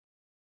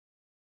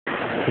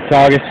It's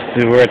August.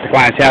 We're at the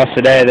client's house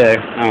today.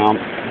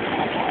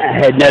 I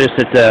had noticed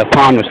that the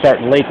pond was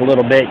starting to leak a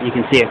little bit. You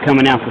can see it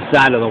coming out the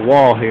side of the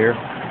wall here.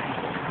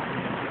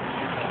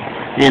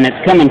 And it's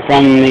coming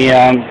from the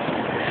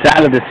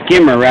side of the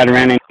skimmer right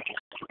around in.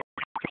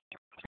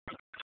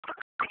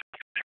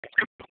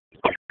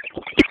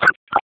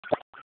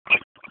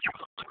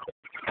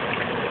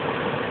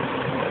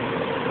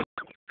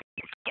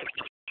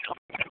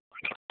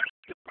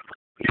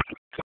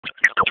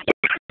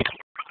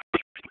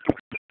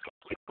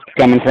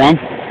 Coming from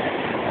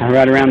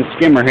right around the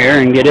skimmer here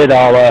and get it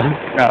all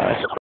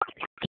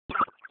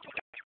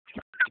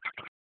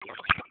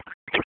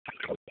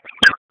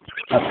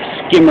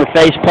skimmer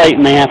faceplate,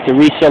 and they have to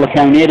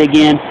re-silicone it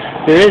again.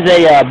 There is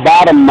a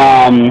bottom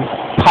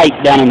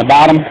pipe down in the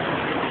bottom.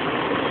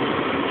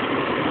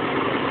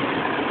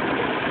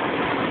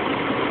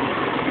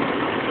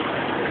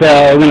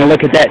 So we're going to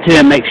look at that too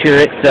and make sure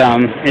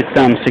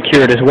it's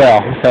secured as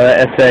well. So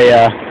it's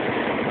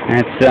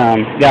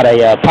got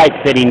a pipe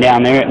fitting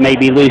down there. It may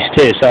be loose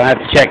too, so I have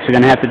to check. So we're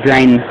going to have to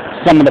drain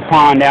some of the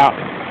pond out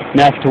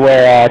enough to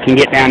where I can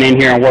get down in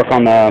here and work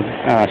on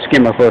the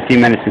skimmer for a few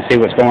minutes and see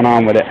what's going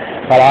on with it.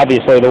 But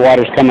obviously the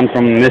water's coming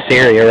from this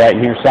area right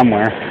in here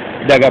somewhere.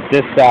 Dug up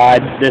this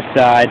side,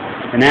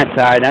 and that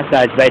side. That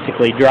side's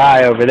basically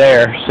dry over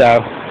there, so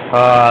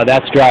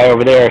that's dry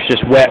over there. It's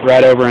just wet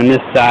right over on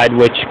this side,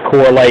 which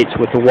correlates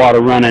with the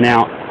water running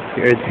out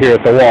here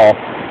at the wall.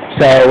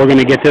 So we're going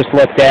to get this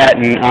looked at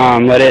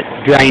and let it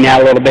drain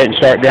out a little bit and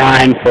start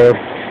drying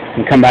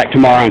and come back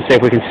tomorrow and see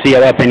if we can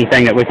seal up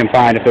anything that we can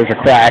find, if there's a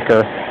crack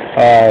or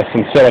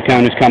some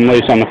silicone has come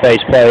loose on the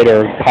faceplate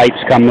or pipes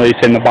come loose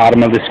in the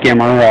bottom of the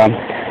skimmer.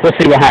 We'll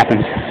see what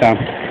happens. So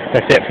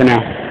that's it for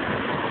now.